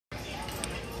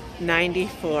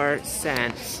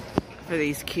$2.94 for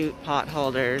these cute pot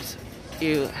holders.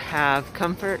 You have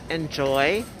Comfort and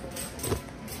Joy.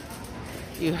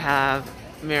 You have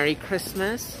Merry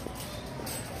Christmas.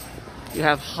 You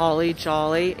have Holly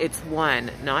Jolly. It's one,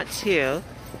 not two.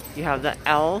 You have the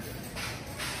elf,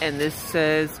 and this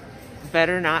says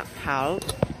Better Not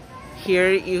Pout.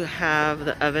 Here you have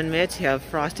the oven mitts. You have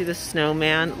Frosty the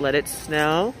Snowman, Let It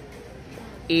Snow.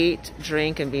 Eat,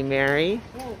 drink, and be merry.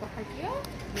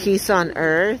 Peace on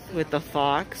Earth with the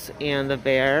fox and the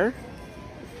bear.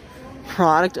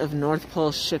 Product of North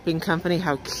Pole Shipping Company.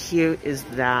 How cute is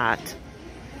that?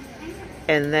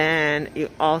 And then you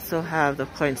also have the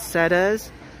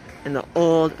poinsettias and the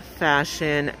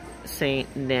old-fashioned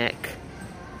Saint Nick.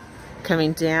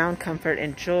 Coming down, Comfort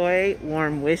and Joy,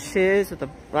 Warm Wishes with a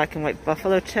black and white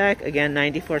buffalo check. Again,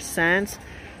 94 cents.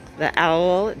 The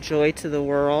owl, Joy to the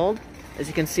World. As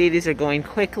you can see, these are going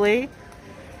quickly.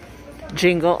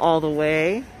 Jingle All the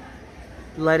Way.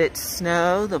 Let It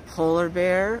Snow, the polar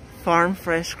bear. Farm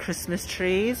Fresh Christmas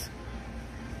trees.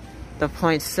 The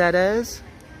poinsettias.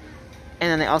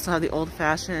 And then they also have the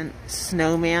old-fashioned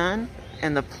snowman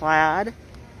and the plaid.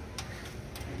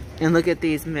 And look at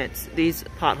these mitts, these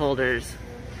pot holders.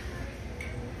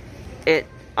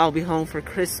 I'll Be Home for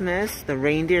Christmas, the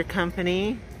Reindeer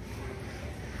Company.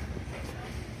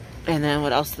 And then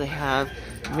what else do they have?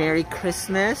 Merry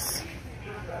Christmas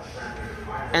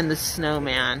and the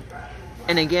snowman.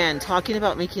 And again, talking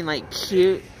about making like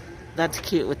cute, that's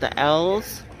cute with the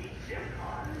elves.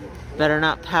 Better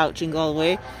Not Pout, Jingle All the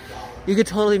Way. You could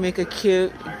totally make a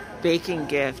cute baking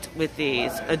gift with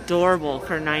these. Adorable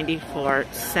for 94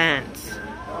 cents.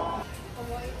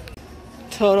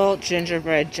 Total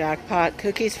Gingerbread Jackpot.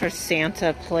 Cookies for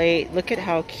Santa plate. Look at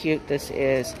how cute this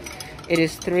is. It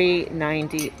is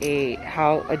 $3.98.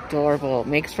 How adorable.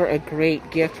 Makes for a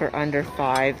great gift for under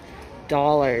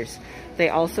 $5. They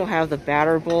also have the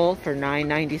batter bowl for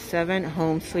 $9.97.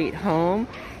 Home Sweet Home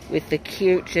with the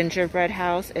cute gingerbread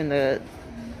house and the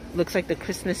looks like the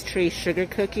Christmas tree sugar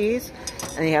cookies.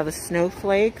 And you have the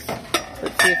snowflakes.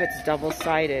 Let's see if it's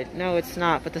double-sided. No, it's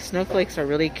not, but the snowflakes are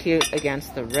really cute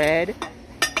against the red.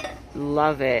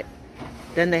 Love it.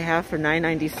 Then they have for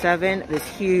 $9.97 this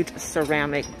huge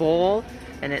ceramic bowl,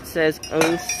 and it says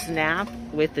 "Oh Snap"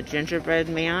 with the gingerbread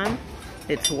man.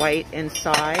 It's white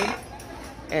inside,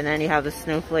 and then you have the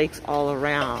snowflakes all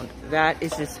around. That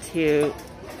is just too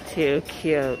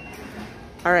cute.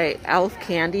 All right, Elf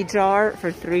candy jar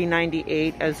for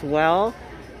 $3.98 as well.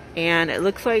 And it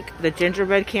looks like the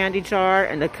gingerbread candy jar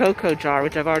and the cocoa jar,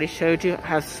 which I've already showed you,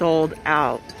 have sold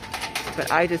out. But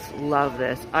I just love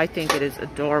this. I think it is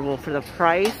adorable. For the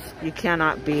price, you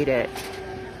cannot beat it.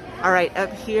 All right,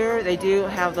 up here, they do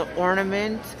have the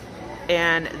ornament.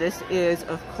 And this is,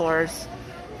 of course,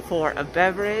 for a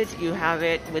beverage. You have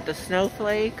it with the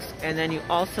snowflakes, and then you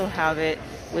also have it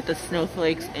with the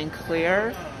snowflakes in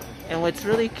clear. And what's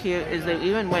really cute is they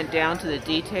even went down to the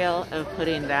detail of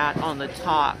putting that on the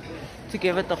top to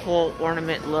give it the whole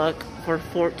ornament look for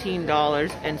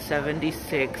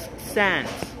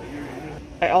 $14.76.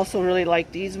 I also really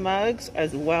like these mugs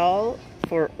as well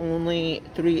for only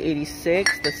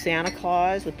 $3.86. The Santa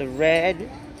Claus with the red,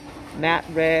 matte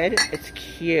red. It's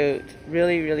cute.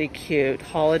 Really, really cute.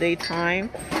 Holiday time.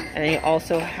 And then you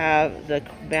also have the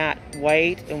matte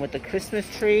white and with the Christmas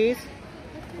trees.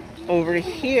 Over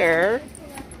here,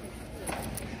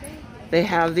 they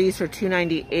have these for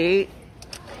 $2.98.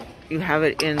 You have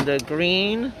it in the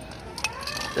green,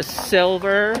 the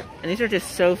silver, and these are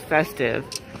just so festive.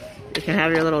 You can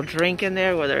have your little drink in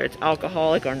there, whether it's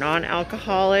alcoholic or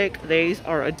non-alcoholic. These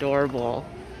are adorable.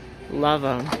 Love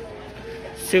them.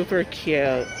 Super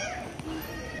cute.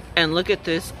 And look at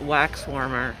this wax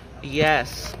warmer.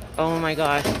 Yes. Oh my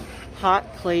gosh.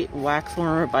 Hot plate wax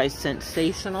warmer by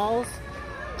Sensationals.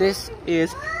 This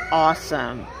is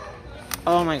awesome.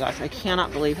 Oh my gosh, I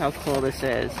cannot believe how cool this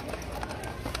is.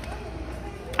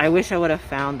 I wish I would have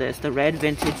found this, the red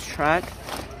vintage truck.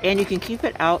 And you can keep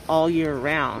it out all year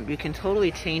round. You can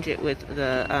totally change it with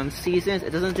the seasons.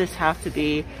 It doesn't just have to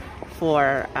be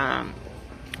for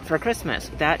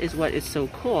Christmas. That is what is so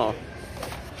cool.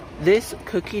 This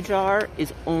cookie jar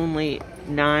is only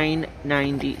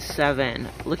 $9.97.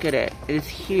 Look at it. It is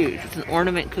huge. It's an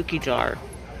ornament cookie jar.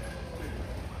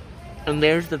 And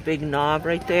there's the big knob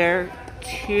right there.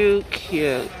 Too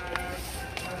cute.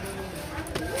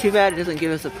 Too bad it doesn't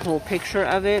give us a full picture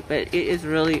of it, but it is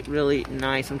really, really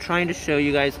nice. I'm trying to show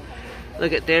you guys.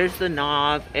 Look at, there's the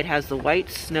knob. It has the white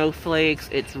snowflakes.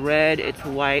 It's red, it's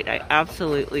white. I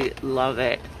absolutely love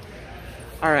it.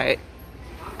 All right.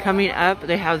 Coming up,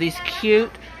 they have these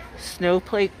cute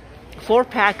snowflake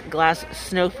 4-pack glass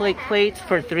snowflake plates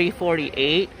for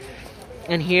 $3.48.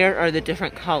 And here are the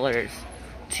different colors.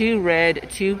 2 red,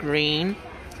 2 green.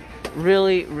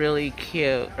 Really, really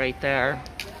cute right there.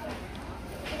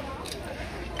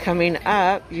 Coming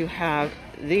up, you have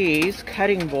these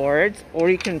cutting boards, or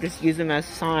you can just use them as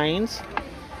signs.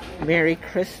 Merry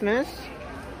Christmas.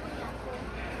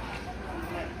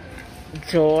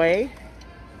 Joy.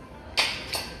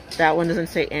 That one doesn't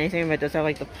say anything, but it does have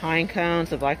like the pine cones,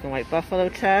 the black and white buffalo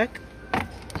check.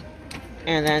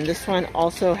 And then this one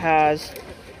also has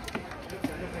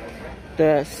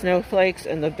the snowflakes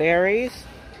and the berries.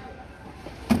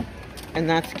 And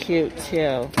that's cute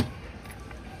too.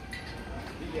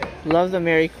 Love the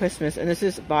Merry Christmas. And this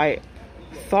is by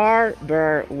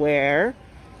Farberware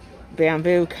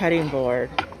bamboo cutting board.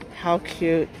 How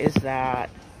cute is that?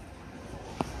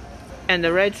 And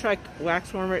the red truck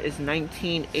wax warmer is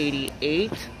 $19.88.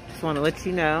 Just want to let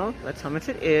you know that's how much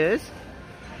it is.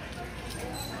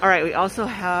 All right, we also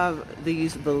have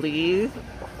these Believe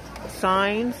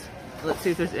signs. Let's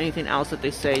see if there's anything else that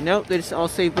they say. Nope, they just all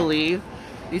say Believe.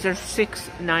 These are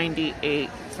 $6.98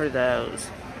 for those.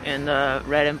 And the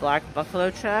red and black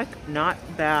buffalo check, not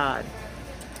bad.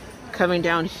 Coming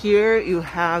down here, you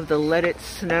have the Let It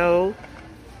Snow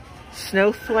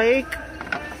snowflake.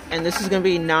 And this is going to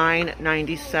be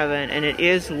 $9.97, and it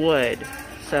is wood.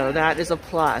 So that is a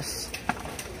plus.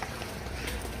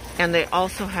 And they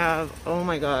also have, oh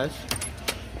my gosh,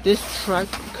 this truck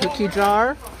cookie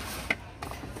jar.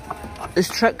 This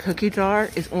truck cookie jar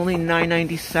is only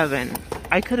 $9.97.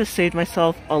 I could have saved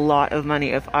myself a lot of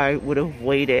money if I would have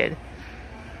waited.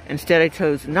 Instead, I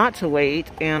chose not to wait,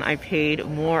 and I paid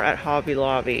more at Hobby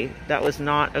Lobby. That was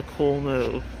not a cool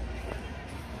move.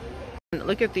 And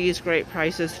look at these great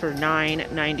prices for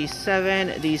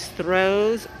 $9.97. These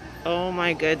throws, oh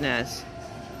my goodness.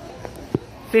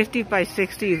 50 by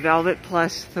 60 Velvet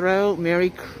Plus throw,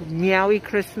 Meowie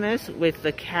Christmas with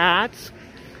the cats.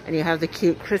 And you have the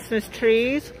cute Christmas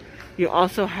trees. You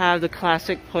also have the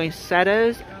classic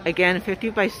poinsettias, again 50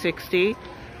 by 60.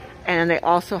 And they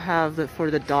also have the for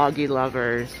the doggy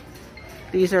lovers.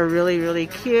 These are really, really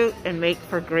cute and make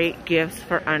for great gifts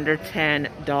for under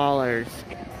 $10.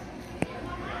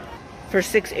 For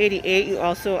 $6.88, you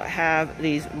also have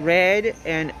these red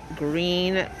and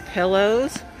green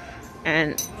pillows,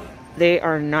 and they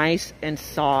are nice and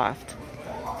soft.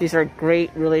 These are great,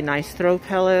 really nice throw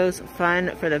pillows,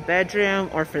 fun for the bedroom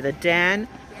or for the den,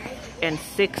 and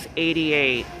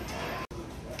 $6.88.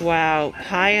 Wow,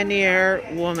 Pioneer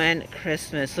Woman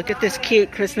Christmas. Look at this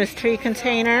cute Christmas tree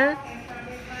container.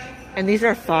 And these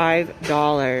are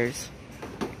 $5.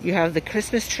 You have the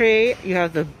Christmas tree, you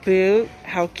have the boot.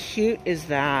 How cute is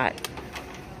that?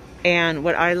 And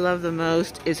what I love the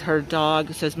most is her dog.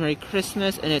 It says Merry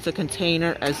Christmas, and it's a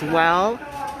container as well.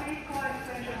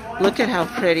 Look at how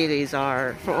pretty these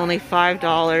are for only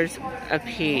 $5 a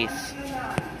piece.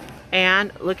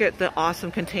 And look at the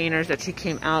awesome containers that she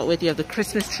came out with. You have the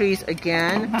Christmas trees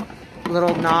again.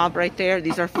 Little knob right there.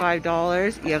 These are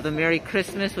 $5. You have the Merry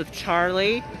Christmas with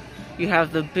Charlie. You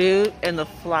have the boot and the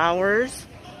flowers.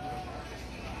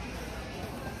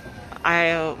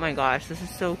 Oh my gosh, this is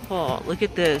so cool. Look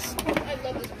at this.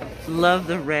 Love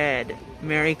the red.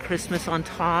 Merry Christmas on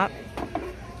top.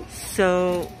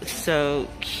 So, so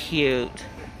cute.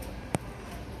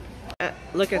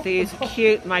 Look at these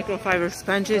cute microfiber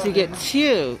sponges. You get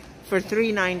 2 for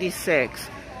 $3.96.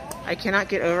 I cannot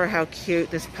get over how cute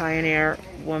this Pioneer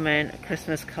Woman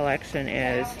Christmas collection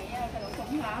is.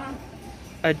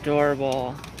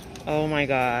 Adorable. Oh my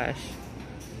gosh.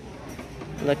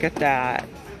 Look at that.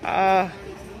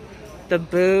 The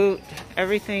boot.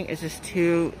 Everything is just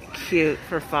too cute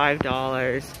for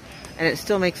 $5. And it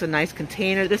still makes a nice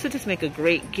container. This would just make a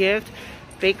great gift.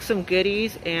 Bake some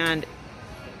goodies, and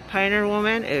Pioneer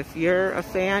Woman, if you're a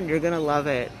fan, you're gonna love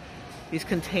it. These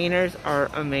containers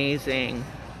are amazing.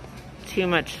 Too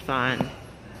much fun.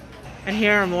 And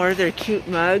here are more of their cute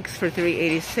mugs for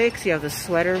 $3.86. You have the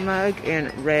sweater mug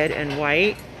in red and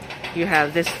white. You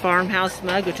have this farmhouse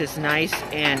mug, which is nice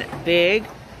and big.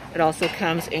 It also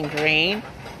comes in green.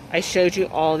 I showed you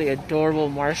all the adorable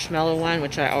marshmallow one,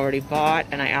 which I already bought,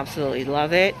 and I absolutely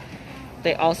love it.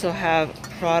 They also have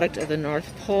product of the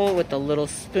North Pole with the little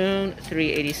spoon,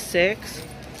 $3.86.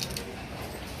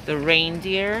 The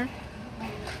reindeer.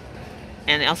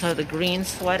 And they also have the green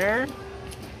sweater.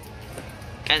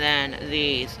 And then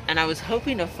these. And I was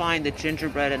hoping to find the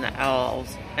gingerbread and the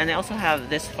elves. And they also have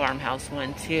this farmhouse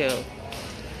one too.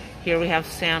 Here we have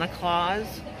Santa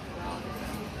Claus.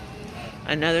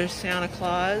 Another Santa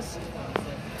Claus.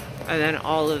 And then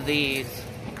all of these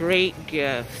great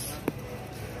gifts.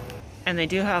 And they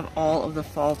do have all of the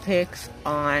fall picks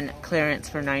on clearance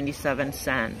for 97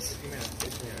 cents.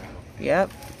 Yep.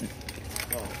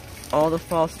 All the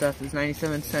fall stuff is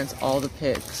 97 cents, all the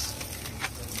picks.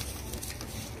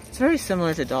 It's very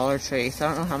similar to Dollar Tree, so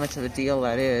I don't know how much of a deal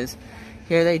that is.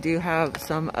 Here they do have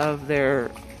some of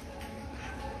their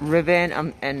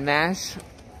ribbon and mesh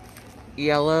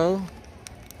yellow. All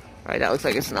right, that looks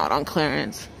like it's not on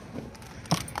clearance.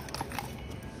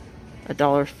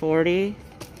 $1.40.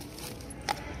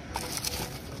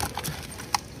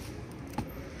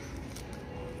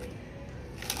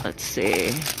 Let's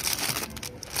see.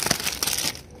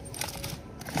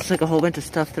 It's like a whole bunch of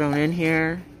stuff thrown in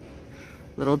here.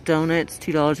 Little donuts,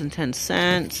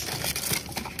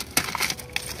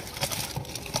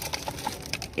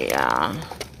 $2.10. Yeah,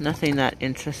 nothing that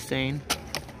interesting.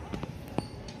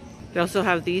 They also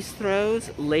have these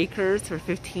throws. Lakers for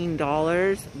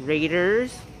 $15.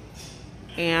 Raiders.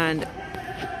 And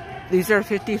these are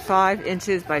 55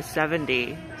 inches by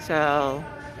 70. So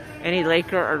any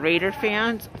Laker or Raider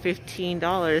fans,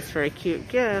 $15 for a cute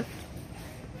gift.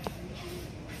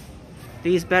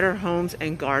 These Better Homes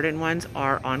and Garden ones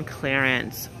are on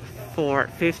clearance for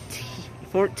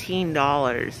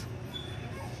 $14.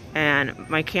 And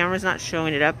my camera's not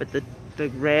showing it up, but the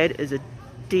red is a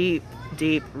deep,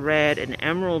 deep red and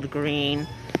emerald green.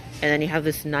 And then you have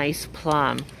this nice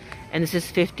plum. And this is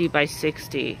 50 by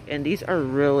 60. And these are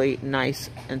really nice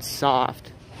and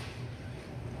soft.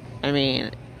 I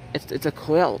mean, it's a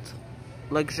quilt.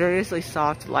 Luxuriously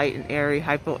soft, light, and airy,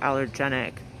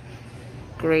 hypoallergenic.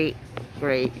 Great,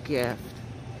 great gift.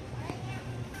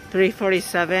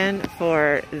 $3.47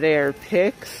 for their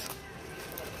picks.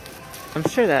 I'm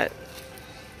sure that,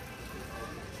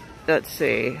 let's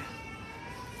see.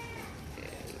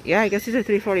 Yeah, I guess these are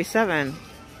 $3.47.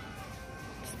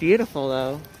 It's beautiful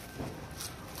though.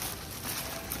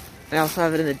 I also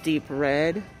have it in the deep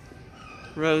red,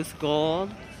 rose gold.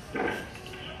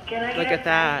 Look at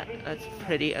that, that's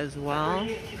pretty as well.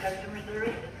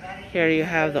 Here you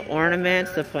have the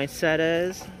ornaments, the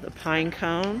poinsettias, the pine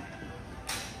cone.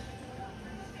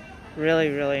 Really,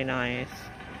 really nice.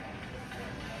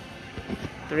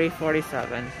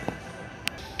 $3.47.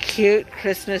 Cute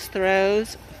Christmas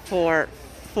throws for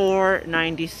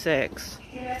 $4.96.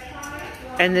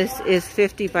 And this is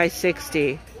 50 by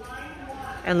 60.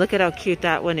 And look at how cute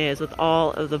that one is with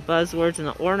all of the buzzwords and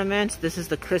the ornaments. This is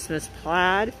the Christmas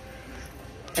plaid.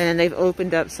 And they've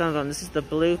opened up some of them. This is the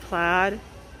blue plaid.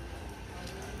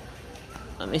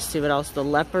 Let me see what else. The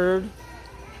leopard.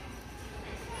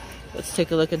 Let's take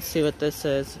a look and see what this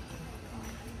is.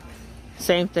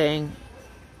 Same thing.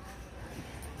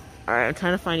 Alright, I'm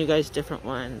trying to find you guys different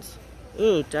ones.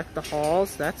 Ooh, Deck the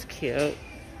Halls. That's cute.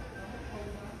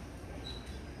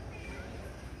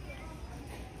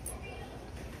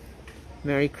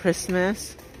 Merry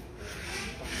Christmas.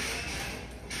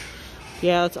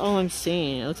 Yeah, that's all I'm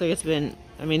seeing. It looks like it's been,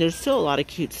 I mean, there's still a lot of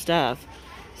cute stuff.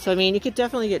 So, I mean, you could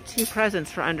definitely get 2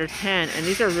 presents for under 10, and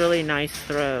these are really nice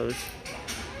throws.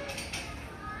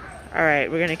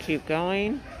 Alright, we're going to keep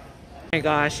going. Oh my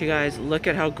gosh, you guys, look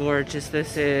at how gorgeous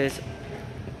this is.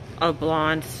 A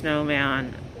blonde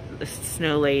snowman, the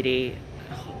snow lady.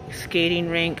 Skating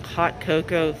rink, hot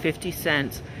cocoa, 50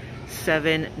 cents.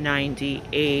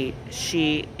 $7.98.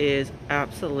 She is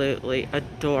absolutely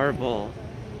adorable.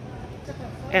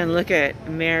 And look at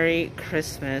Merry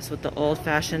Christmas with the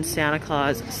old-fashioned Santa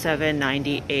Claus,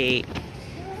 $7.98.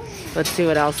 Let's see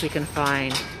what else we can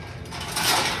find.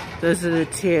 Those are the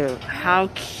 2. How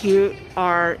cute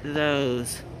are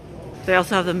those? They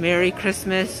also have the Merry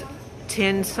Christmas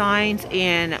tin signs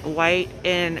in white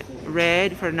and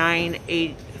red for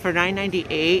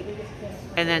 $9.98.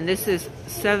 And then this is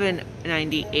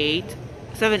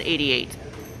 $7.88.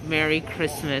 Merry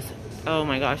Christmas. Oh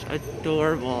my gosh,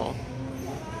 adorable.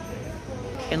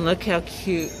 And look how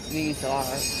cute these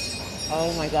are.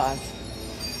 Oh my gosh.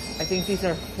 I think these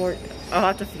are I'll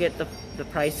have to forget the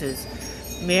prices.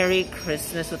 Merry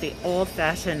Christmas with the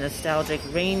old-fashioned nostalgic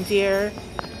reindeer.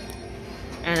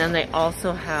 And then they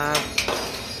also have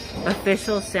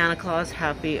official Santa Claus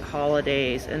Happy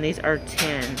Holidays. And these are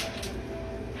 10.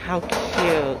 How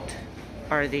cute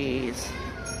are these?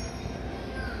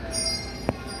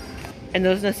 And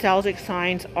those nostalgic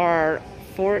signs are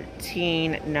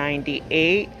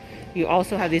 $14.98. You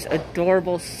also have these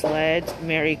adorable sleds,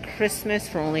 Merry Christmas,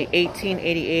 for only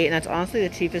 $18.88, and that's honestly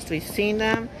the cheapest we've seen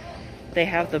them. They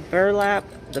have the burlap,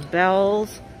 the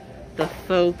bells, the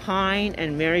faux pine,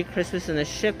 and Merry Christmas in the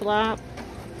shiplap,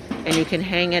 and you can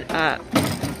hang it up,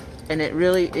 and it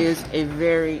really is a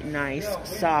very nice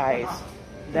size.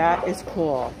 That is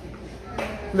cool.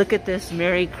 Look at this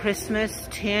Merry Christmas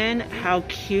tin. How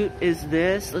cute is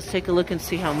this? Let's take a look and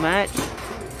see how much.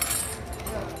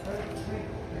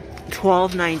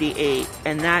 $12.98,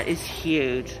 and that is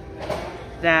huge.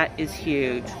 That is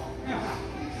huge.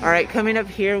 All right, coming up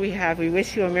here we have We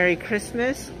Wish You a Merry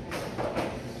Christmas,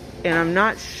 and I'm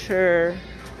not sure.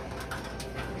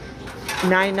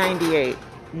 $9.98.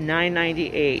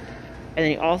 $9.98. And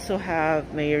then you also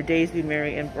have May Your Days Be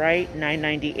Merry and Bright,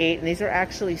 $9.98. And these are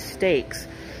actually stakes.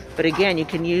 But again, you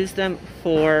can use them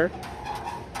for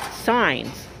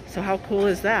signs. So how cool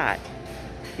is that?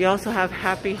 You also have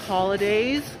Happy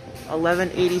Holidays,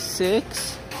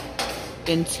 $11.86.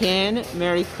 In tin,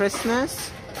 Merry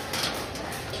Christmas.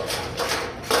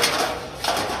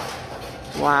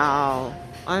 Wow,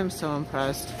 I'm so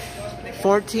impressed.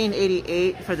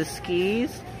 $14.88 for the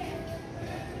skis.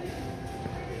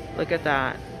 Look at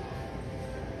that.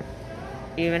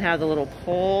 You even have the little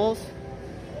poles.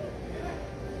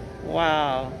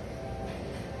 Wow.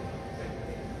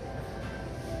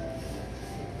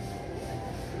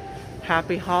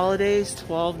 Happy Holidays,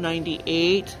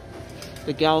 $12.98.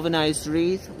 The galvanized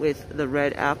wreath with the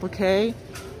red applique.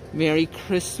 Merry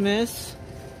Christmas.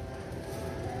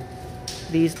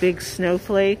 These big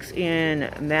snowflakes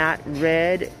in matte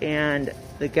red and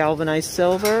the galvanized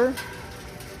silver.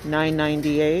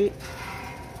 $9.98.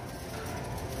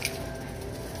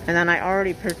 And then I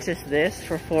already purchased this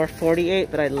for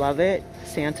 $4.48, but I love it.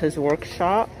 Santa's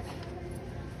Workshop.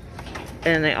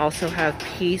 And they also have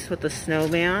Peace with the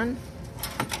Snowman.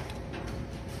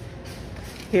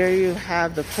 Here you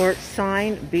have the porch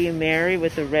sign, Be Merry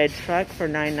with the red truck for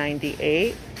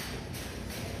 $9.98.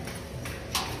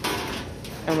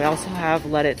 And we also have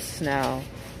Let It Snow.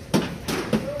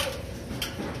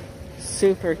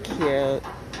 Super cute.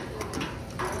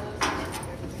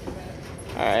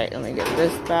 Alright, let me get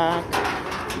this back.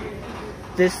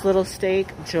 This little stake,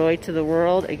 Joy to the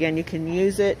World. Again, you can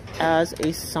use it as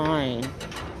a sign.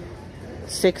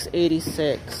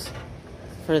 $6.86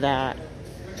 for that.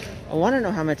 I want to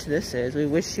know how much this is. We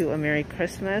Wish You a Merry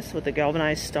Christmas with the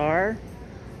galvanized star.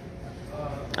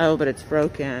 Oh, but it's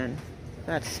broken.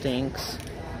 That stinks.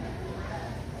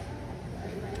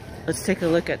 Let's take a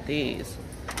look at these.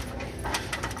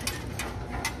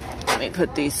 Let me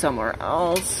put these somewhere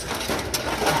else.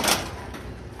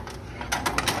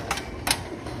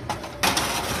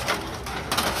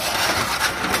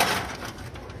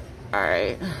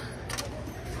 Alright.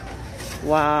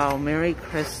 Wow, Merry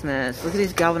Christmas. Look at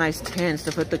these galvanized tins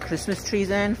to put the Christmas trees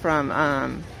in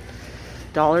from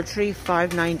Dollar Tree,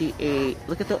 $5.98.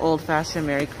 Look at the old-fashioned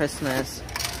Merry Christmas.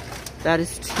 That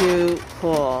is too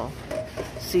cool.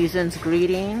 Season's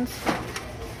Greetings.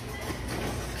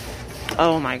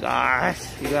 Oh my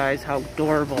gosh, you guys, how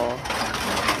adorable.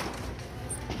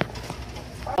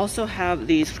 Also have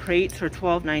these crates for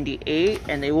 $12.98,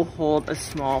 and they will hold a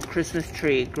small Christmas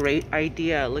tree. Great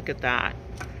idea, look at that.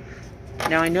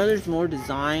 Now I know there's more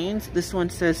designs. This one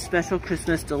says Special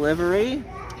Christmas Delivery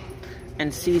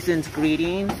and Season's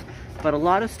Greetings, but a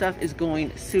lot of stuff is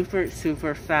going super,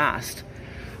 super fast.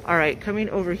 All right, coming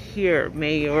over here,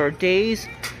 May Your Days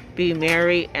Be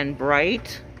Merry and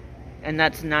Bright, and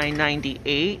that's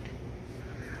 $9.98.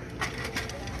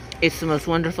 It's the Most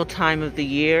Wonderful Time of the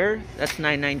Year. That's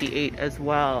 $9.98 as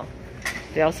well.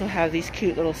 They also have these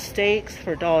cute little stakes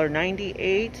for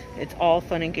 $1.98. It's all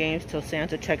fun and games till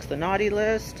Santa checks the naughty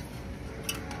list.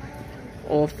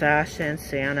 Old-fashioned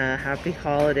Santa, Happy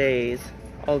Holidays.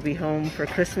 I'll be home for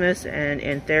Christmas and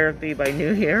in therapy by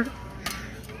New Year.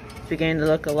 Beginning to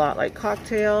look a lot like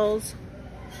cocktails.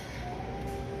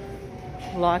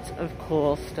 Lots of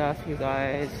cool stuff, you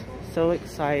guys. So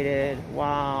excited.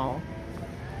 Wow.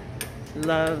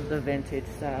 Love the vintage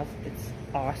stuff. It's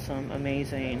awesome,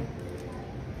 amazing.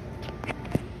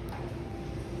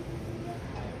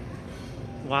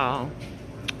 Wow.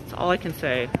 That's all I can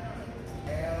say.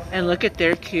 And look at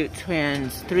their cute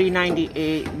twins.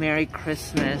 $3.98. Merry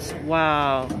Christmas.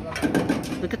 Wow.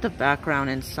 Look at the background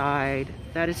inside.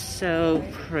 That is so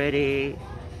pretty.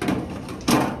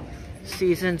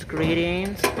 Season's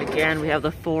Greetings. Again, we have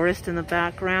the forest in the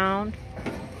background.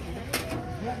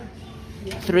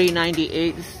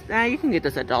 $3.98. You can get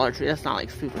this at Dollar Tree. That's not like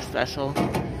super special.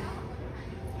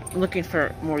 I'm looking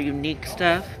for more unique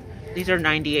stuff. These are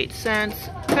 98 cents.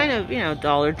 Kind of, you know,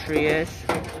 Dollar Tree-ish.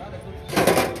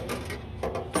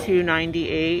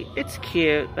 $2.98. It's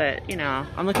cute, but, you know,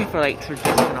 I'm looking for, like,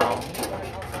 traditional.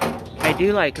 I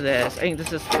do like this. I think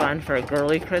this is fun for a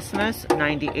girly Christmas.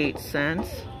 98 cents.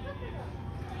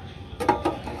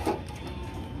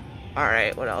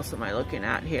 Alright, what else am I looking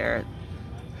at here?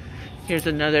 Here's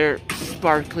another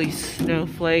sparkly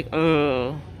snowflake.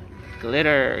 Oh,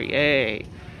 glitter. Yay.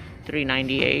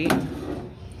 $3.98.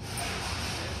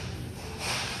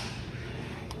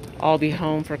 I'll Be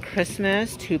Home for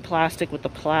Christmas, 2 plastic with the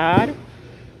plaid.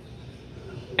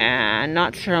 And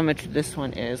not sure how much this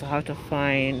one is. I'll have to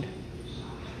find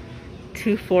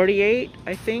 $2.48,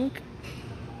 I think.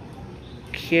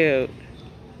 Cute.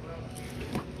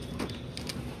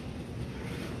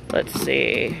 Let's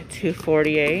see,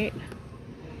 $2.48.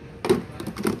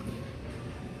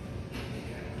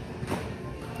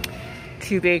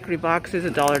 Two bakery boxes,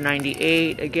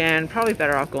 $1.98. Again, probably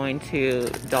better off going to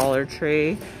Dollar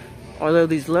Tree. Although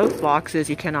these loaf boxes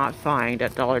you cannot find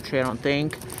at Dollar Tree, I don't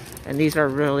think. And these are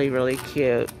really, really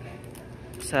cute.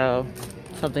 So,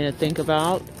 something to think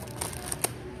about.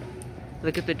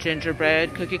 Look at the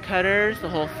gingerbread cookie cutters, the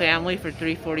whole family for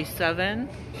 $3.47.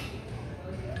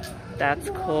 That's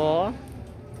cool.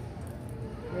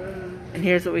 And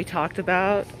here's what we talked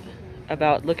about.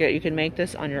 Look at, you can make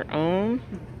this on your own.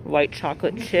 White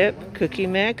chocolate chip cookie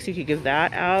mix. You could give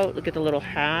that out. Look at the little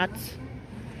hats.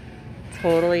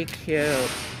 Totally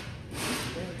cute.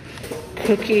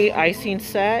 Cookie icing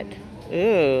set.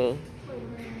 Ooh.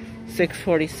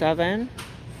 $6.47.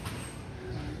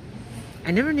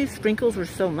 I never knew sprinkles were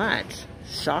so much.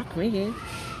 Shock me.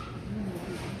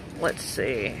 Let's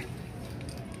see.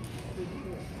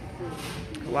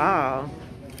 Wow.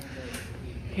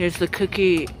 Here's the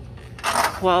cookie,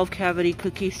 12 cavity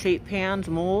cookie shape pans,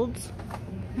 molds.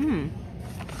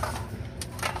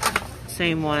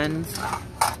 Same ones.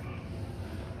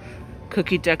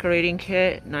 Cookie decorating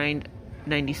kit,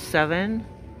 $9.97.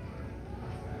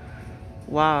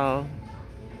 Wow.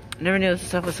 Never knew this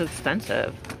stuff was so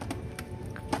expensive.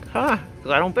 Huh,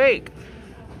 because I don't bake.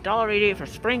 $1.88 for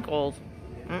sprinkles.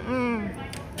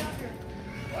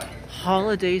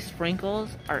 Holiday sprinkles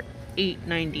are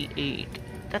 $8.98.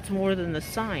 That's more than the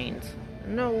signs.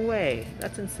 No way.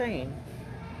 That's insane.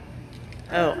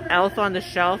 Oh, Elf on the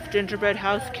Shelf gingerbread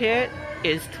house kit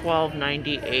is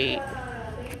 $12.98.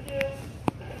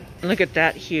 Look at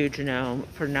that huge gnome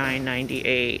for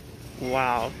 $9.98.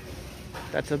 Wow.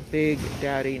 That's a big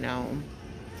daddy gnome.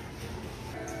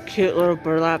 Cute little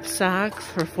burlap sacks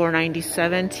for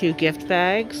 $4.97. 2 gift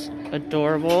bags.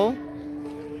 Adorable.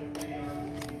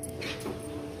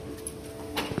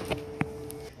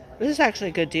 This is actually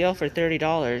a good deal for $30.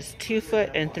 2-foot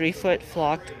and 3-foot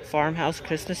flocked farmhouse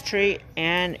Christmas tree,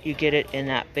 and you get it in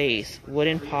that base.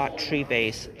 Wooden pot tree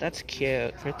base. That's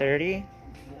cute for $30.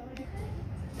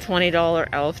 $20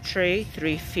 elf tree,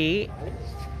 3 feet.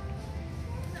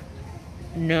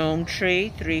 Gnome tree,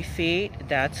 3 feet.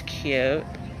 That's cute.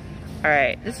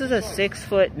 Alright, this is a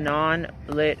 6-foot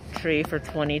non-lit tree for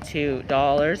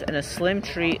 $22, and a slim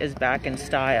tree is back in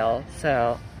style.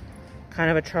 So,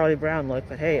 kind of a Charlie Brown look,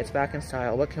 but hey, it's back in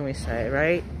style. What can we say,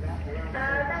 right?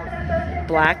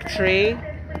 Black tree,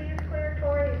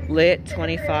 lit,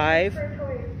 $25.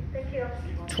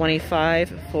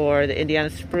 $25 for the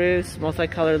Indiana spruce,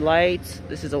 multicolored lights.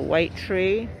 This is a white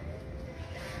tree.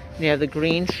 You have the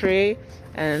green tree,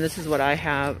 and this is what I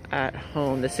have at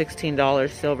home, the $16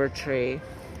 silver tree.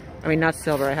 I mean, not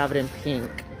silver, I have it in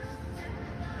pink.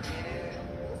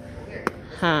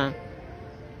 Huh.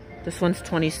 This one's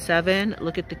 $27.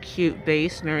 Look at the cute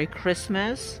base. Merry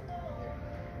Christmas.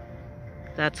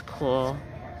 That's cool.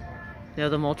 You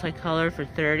have the multicolor for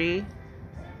 $30.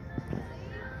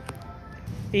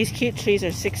 These cute trees are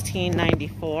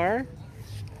 $16.94.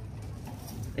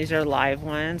 These are live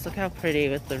ones. Look how pretty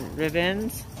with the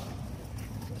ribbons.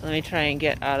 Let me try and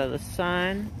get out of the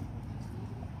sun.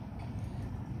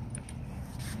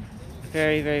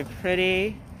 Very, very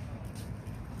pretty.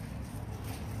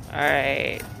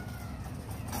 Alright.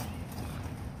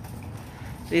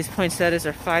 These poinsettias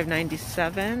are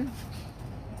 $5.97.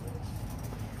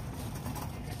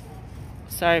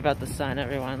 Sorry about the sun,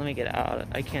 everyone. Let me get out.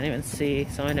 I can't even see,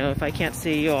 so I know if I can't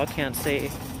see, you all can't see.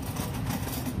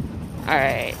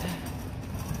 Alright.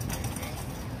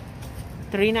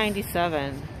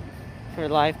 $3.97 for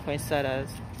live poinsettias.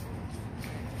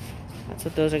 That's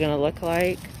what those are going to look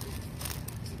like.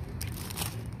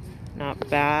 Not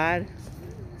bad.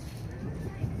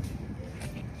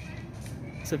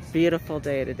 It's a beautiful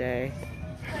day today.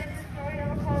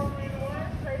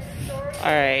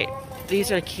 Alright. These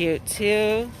are cute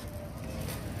too.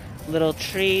 Little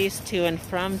trees, to and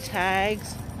from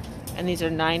tags. And these are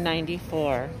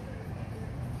 $9.94.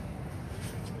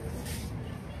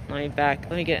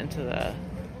 Let me get into the...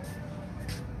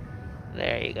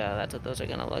 There you go. That's what those are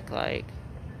going to look like.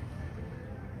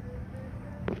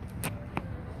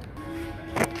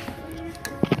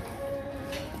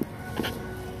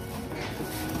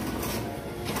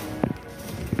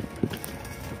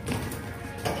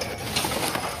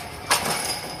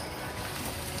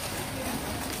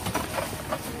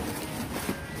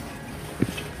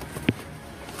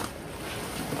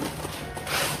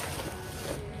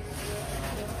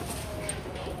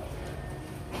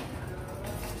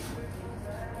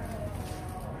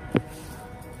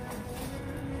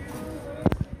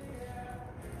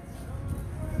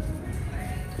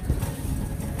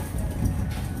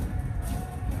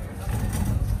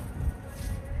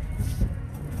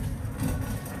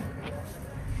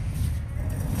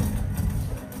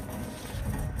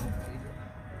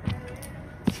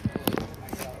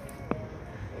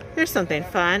 something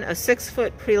fun. A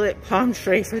 6-foot pre-lit palm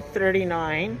tree for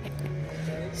 $39.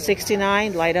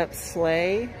 $69, light up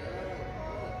sleigh.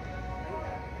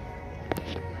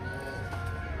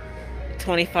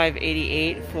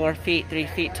 $25.88, 4 feet, 3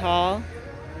 feet tall.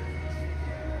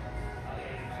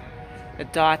 A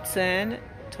Datsun,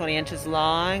 20 inches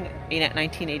long, made at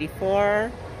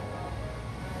 1984.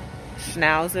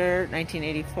 Schnauzer,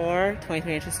 1984,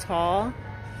 23 inches tall.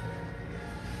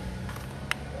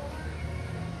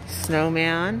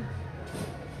 Snowman.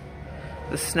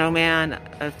 The Snowman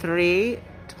 3,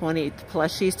 20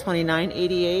 plushies,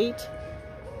 $29.88.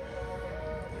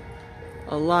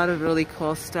 A lot of really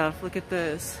cool stuff. Look at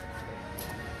this.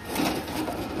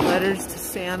 Letters to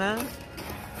Santa,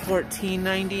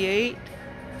 $14.98.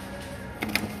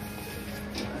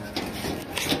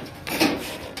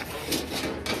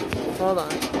 Hold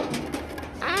on.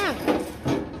 Ah!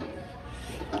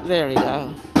 There we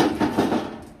go.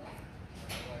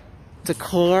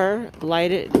 Decor,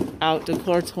 lighted out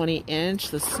decor, 20 inch,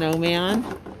 the Snowman.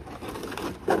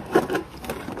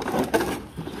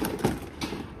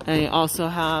 And you also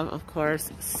have, of course,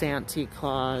 Santa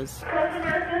Claus.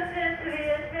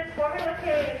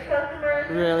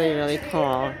 Really, really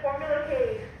cool.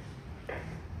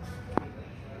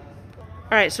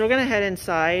 Alright, so we're going to head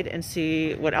inside and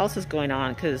see what else is going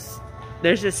on, because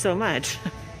there's just so much.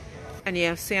 And you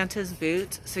have Santa's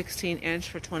boots, 16 inch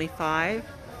for $25.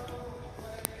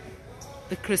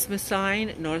 The Christmas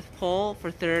sign, North Pole, for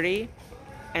 $30.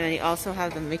 And then you also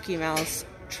have the Mickey Mouse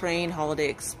train Holiday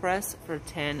Express for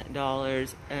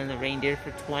 $10, and the reindeer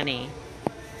for $20.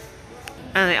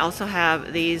 And they also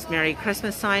have these Merry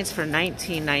Christmas signs for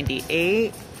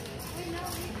 $19.98.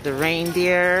 The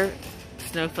reindeer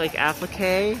snowflake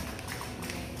applique,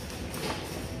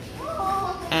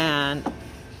 and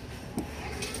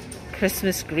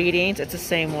Christmas greetings. It's the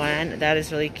same one. That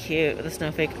is really cute. The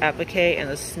snowflake applique and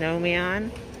the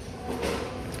snowman.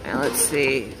 And let's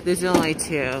see, there's only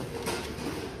 2.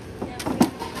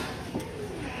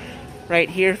 Right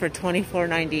here for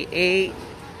 $24.98.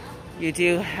 You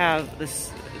do have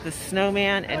the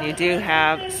snowman, and you do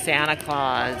have Santa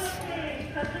Claus.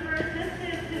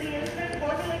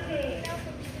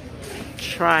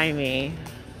 Try me.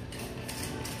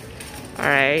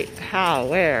 Alright, how?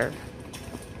 Where?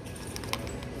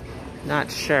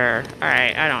 Not sure.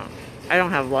 Alright, I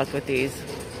don't have luck with these.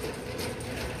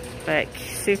 But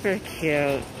super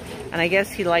cute. And I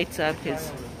guess he lights up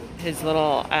his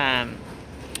little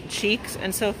cheeks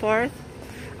and so forth.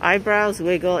 Eyebrows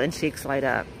wiggle and cheeks light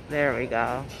up. There we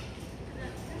go.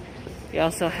 You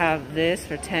also have this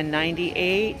for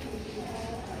 $10.98.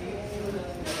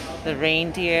 The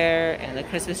reindeer and the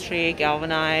Christmas tree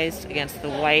galvanized against the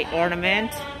white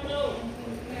ornament.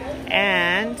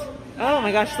 And, oh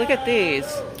my gosh, look at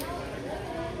these.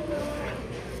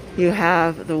 You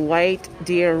have the white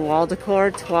deer wall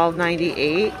decor,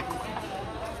 $12.98.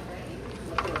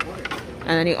 And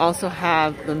then you also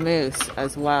have the moose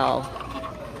as well.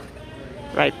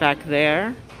 Right back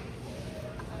there.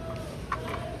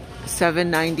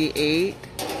 $7.98.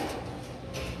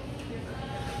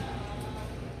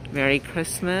 Merry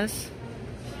Christmas.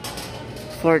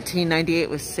 $14.98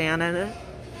 with Santa.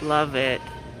 Love it.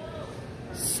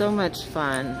 So much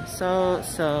fun.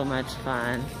 So much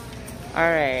fun.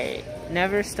 Alright.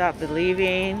 Never stop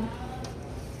believing.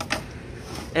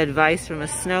 Advice from a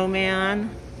snowman.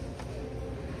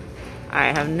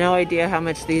 I have no idea how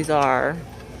much these are.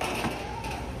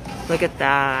 Look at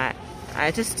that.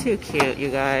 It's just too cute, you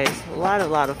guys. A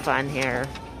lot of fun here.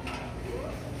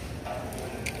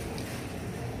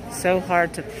 So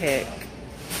hard to pick.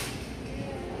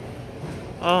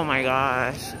 Oh my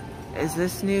gosh. Is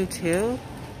this new too?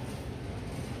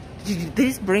 Did they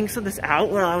just bring some of this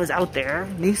out while I was out there?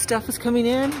 New stuff is coming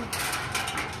in?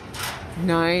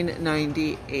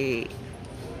 $9.98.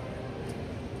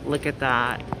 Look at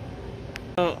that.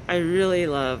 Oh, I really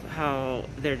love how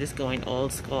they're just going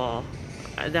old school.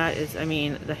 That is, I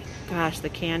mean, gosh, the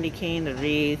candy cane, the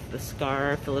wreath, the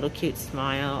scarf, the little cute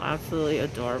smile. Absolutely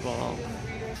adorable.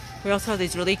 We also have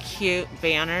these really cute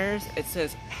banners. It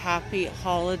says Happy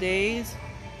Holidays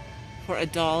for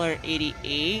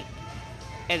 $1.88.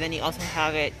 And then you also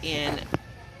have it in,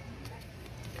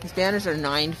 these banners are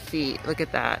 9 feet. Look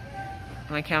at that.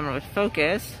 My camera would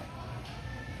focus.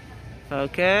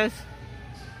 Focus.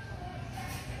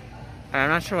 I'm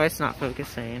not sure why it's not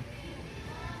focusing.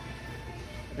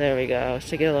 There we go.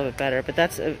 Should get a little bit better. But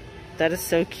that is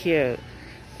so cute.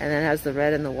 And then it has the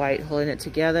red and the white holding it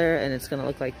together, and it's gonna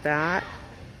look like that.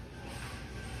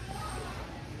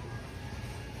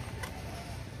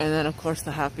 And then of course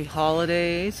the Happy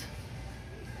Holidays.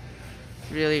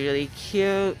 Really, really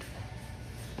cute.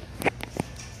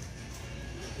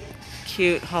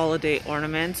 cute holiday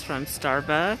ornaments from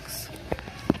Starbucks.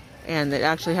 And it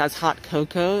actually has hot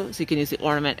cocoa, so you can use the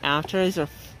ornament after. These are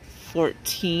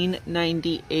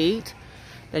 $14.98.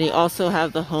 Then you also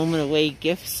have the home and away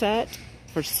gift set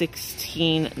for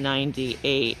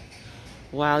 $16.98.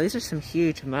 Wow, these are some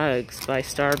huge mugs by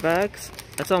Starbucks.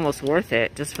 That's almost worth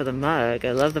it just for the mug.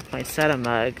 I love the poinsettia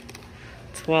mug.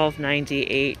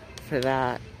 $12.98 for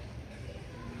that.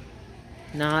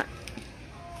 Not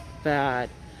bad.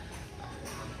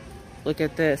 Look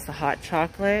at this, the hot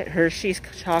chocolate, Hershey's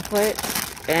chocolate,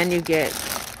 and you get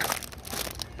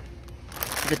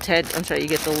the you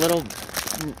get the little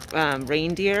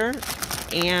reindeer,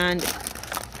 and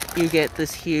you get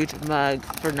this huge mug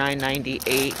for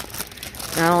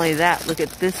 $9.98. Not only that, look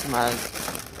at this mug.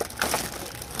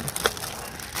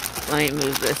 Let me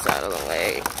move this out of the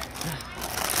way.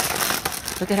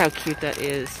 Look at how cute that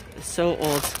is. It's so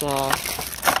old school.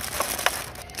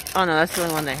 Oh no, that's the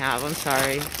only one they have. I'm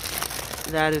sorry.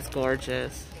 That is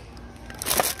gorgeous.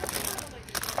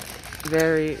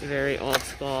 Very, very old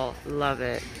school. Love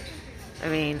it. I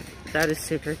mean, that is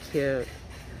super cute.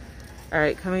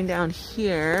 Alright, coming down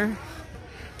here,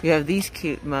 you have these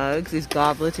cute mugs, these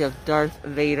goblets. You have Darth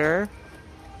Vader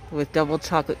with double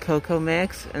chocolate cocoa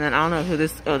mix. And then I don't know who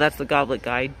this, oh, that's the goblet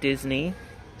guy, Disney,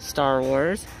 Star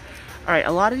Wars. Alright,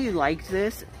 a lot of you liked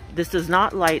this. This does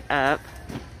not light up.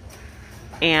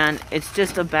 And it's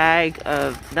just a bag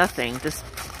of nothing, just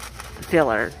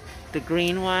filler. The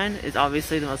green one is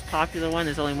obviously the most popular one.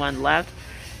 There's only one left.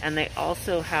 And they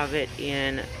also have it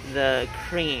in the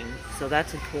cream. So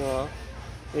that's cool.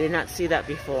 We did not see that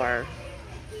before.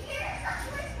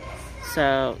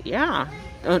 So, yeah.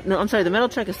 Oh, no, I'm sorry. The metal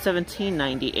truck is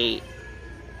 $17.98.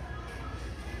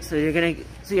 So you're going to,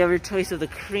 so you have your choice of the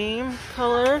cream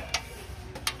color.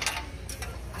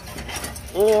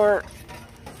 Or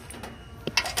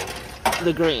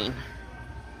the green.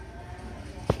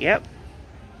 Yep.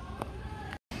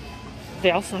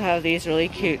 They also have these really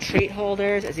cute treat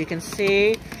holders. As you can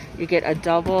see, you get a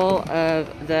double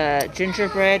of the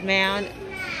Gingerbread Man,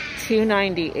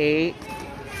 $2.98.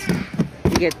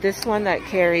 You get this one that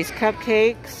carries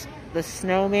cupcakes, the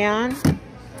snowman,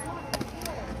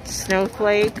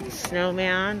 snowflake,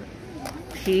 snowman,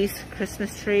 peace,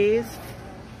 Christmas trees,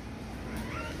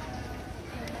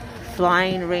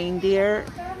 flying reindeer.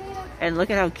 And look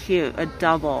at how cute, a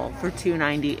double for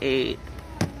 $2.98.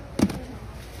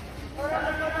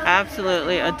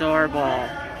 Absolutely adorable.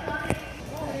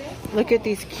 Look at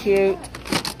these cute,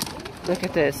 look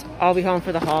at this. I'll be home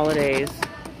for the holidays.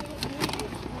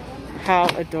 How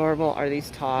adorable are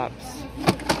these tops?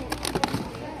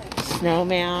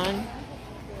 Snowman.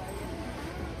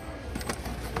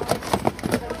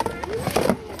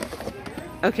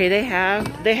 Okay, they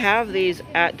have these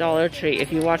at Dollar Tree.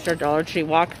 If you watched our Dollar Tree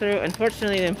walkthrough,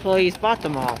 unfortunately the employees bought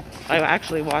them all. I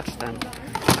actually watched them.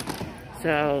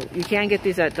 So you can get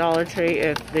these at Dollar Tree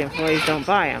if the employees don't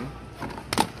buy them.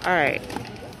 Alright,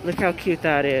 look how cute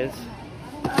that is.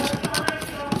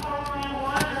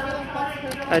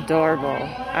 Adorable.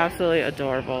 Absolutely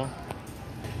adorable.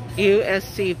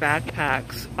 USC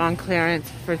backpacks on clearance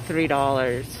for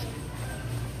 $3.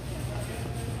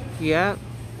 Yep.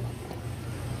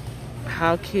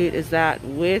 How cute is that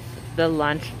with the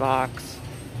lunchbox?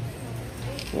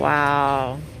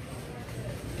 Wow.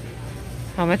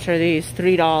 How much are these?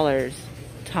 $3.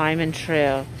 Time and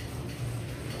Trail.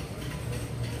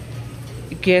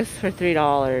 Gifts for $3.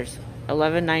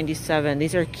 $11.97.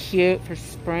 These are cute for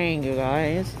spring, you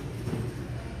guys.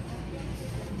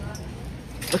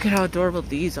 Look at how adorable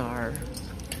these are.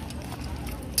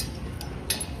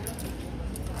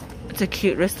 It's a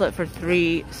cute wristlet for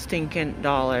 $3 stinking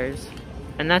dollars.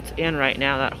 And that's in right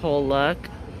now, that whole look.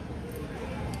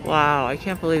 Wow, I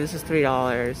can't believe this is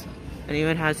 $3. And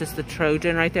even has just the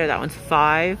Trojan right there. That one's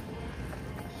 $5.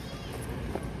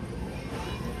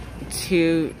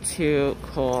 Too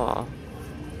cool.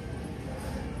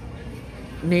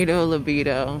 NATO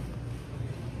Libido.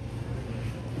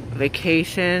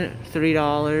 Vacation,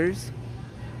 $3.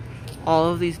 All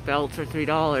of these belts are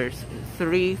 $3.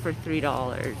 3 for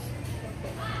 $3.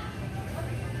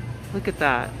 Look at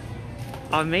that.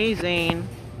 Amazing.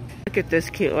 Look at this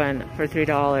cute one for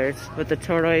 $3 with the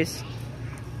tortoise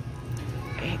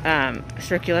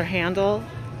circular handle.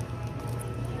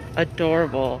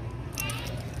 Adorable.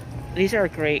 These are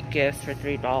great gifts for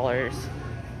 $3.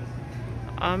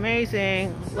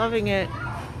 Amazing. Loving it.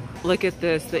 Look at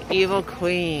this. The Evil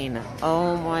Queen.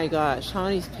 Oh my gosh. How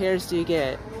many pairs do you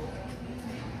get?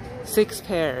 6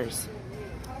 pairs.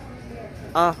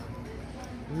 Oh,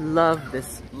 love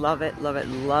this. Love it, love it,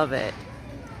 love it.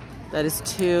 That is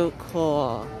too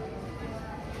cool.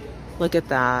 Look at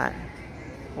that.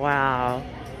 Wow.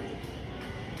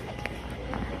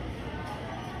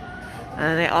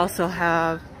 And they also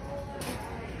have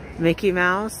Mickey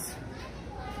Mouse,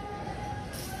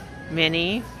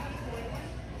 Minnie.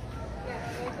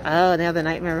 Oh, they have the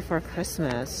Nightmare Before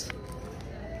Christmas.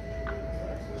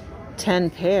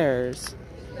 10 pairs.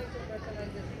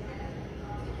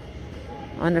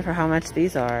 I wonder for how much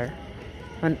these are.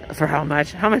 For how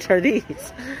much? How much are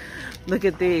these? Look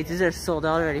at these. These are sold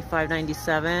out already.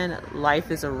 $5.97.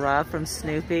 Life is a Rough from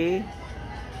Snoopy.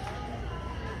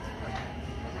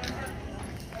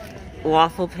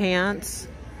 Waffle pants.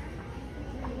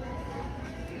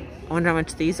 I wonder how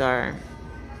much these are.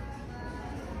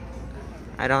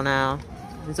 I don't know.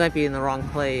 These might be in the wrong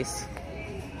place.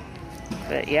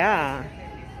 But yeah.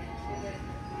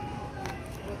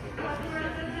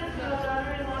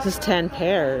 This is 10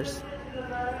 pairs.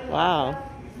 Wow.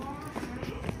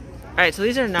 Alright, so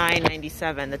these are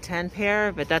 $9.97, the 10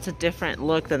 pair, but that's a different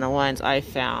look than the ones I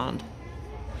found.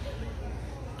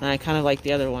 And I kind of like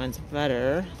the other ones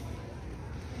better.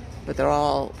 But they're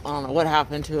all, I don't know what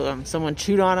happened to them. Someone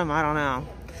chewed on them, I don't know.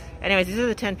 Anyways, these are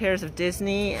the 10 pairs of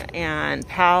Disney and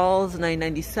Pals,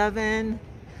 $9.97.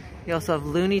 We also have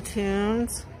Looney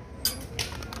Tunes.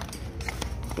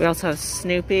 We also have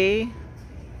Snoopy.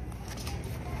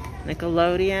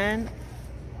 Nickelodeon.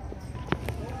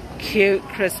 Cute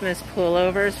Christmas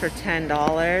pullovers for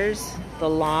 $10. The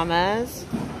llamas.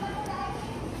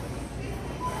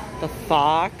 The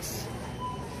fox.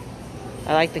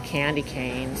 I like the candy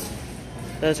canes.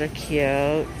 Those are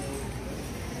cute.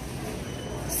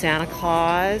 Santa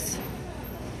Claus.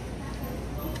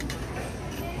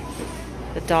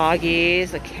 The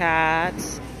doggies, the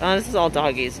cats. Oh, this is all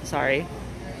doggies, sorry.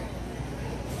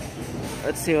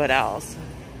 Let's see what else.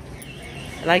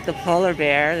 I like the polar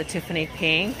bear, the Tiffany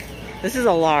pink. This is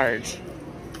a large.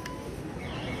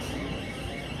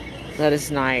 That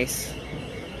is nice.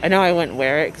 I know I wouldn't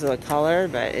wear it because of the color,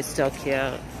 but it's still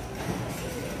cute.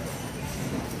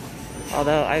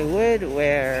 Although I would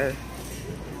wear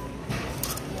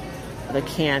the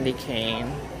candy cane.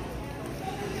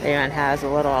 It even has a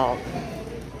little,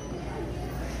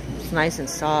 it's nice and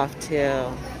soft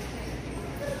too.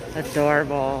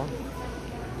 Adorable.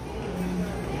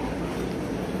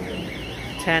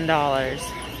 $10.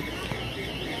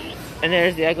 And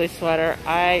there's the ugly sweater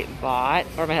I bought,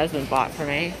 or my husband bought for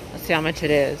me. Let's see how much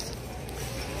it is.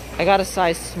 I got a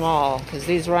size small because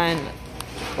these run,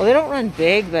 well, they don't run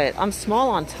big, but I'm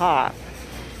small on top.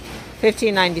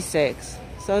 $15.96.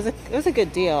 So it was a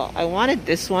good deal. I wanted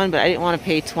this one, but I didn't want to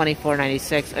pay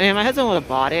 $24.96. I mean, my husband would have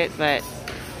bought it, but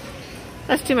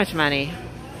that's too much money.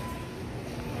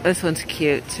 This one's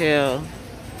cute too.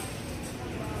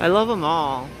 I love them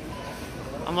all.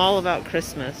 I'm all about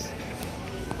Christmas.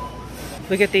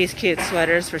 Look at these cute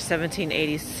sweaters for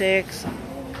 $17.86.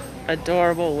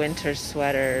 Adorable winter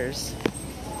sweaters.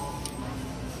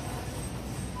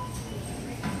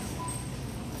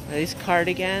 Are these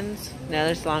cardigans? No,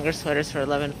 there's longer sweaters for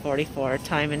 $11.44.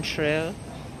 Time and True.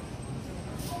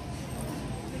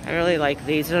 I really like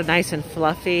these. They're nice and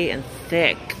fluffy and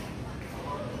thick.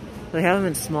 They have them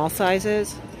in small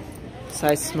sizes.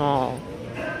 Size small.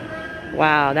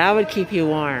 Wow, that would keep you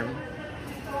warm.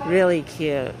 Really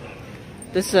cute.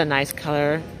 This is a nice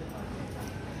color.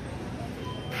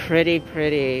 Pretty,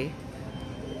 pretty.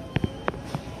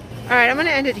 Alright, I'm going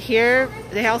to end it here.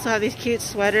 They also have these cute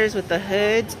sweaters with the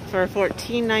hoods for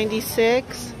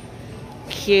 $14.96.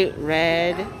 Cute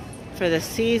red for the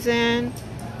season.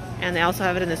 And they also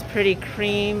have it in this pretty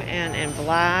cream and in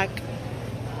black.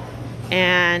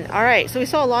 And alright, so we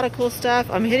saw a lot of cool stuff.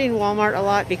 I'm hitting Walmart a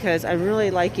lot because I'm really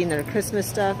liking their Christmas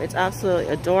stuff. It's absolutely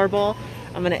adorable.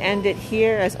 I'm going to end it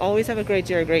here. As always, have a great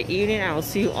day or a great evening. I will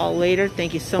see you all later.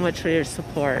 Thank you so much for your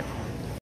support.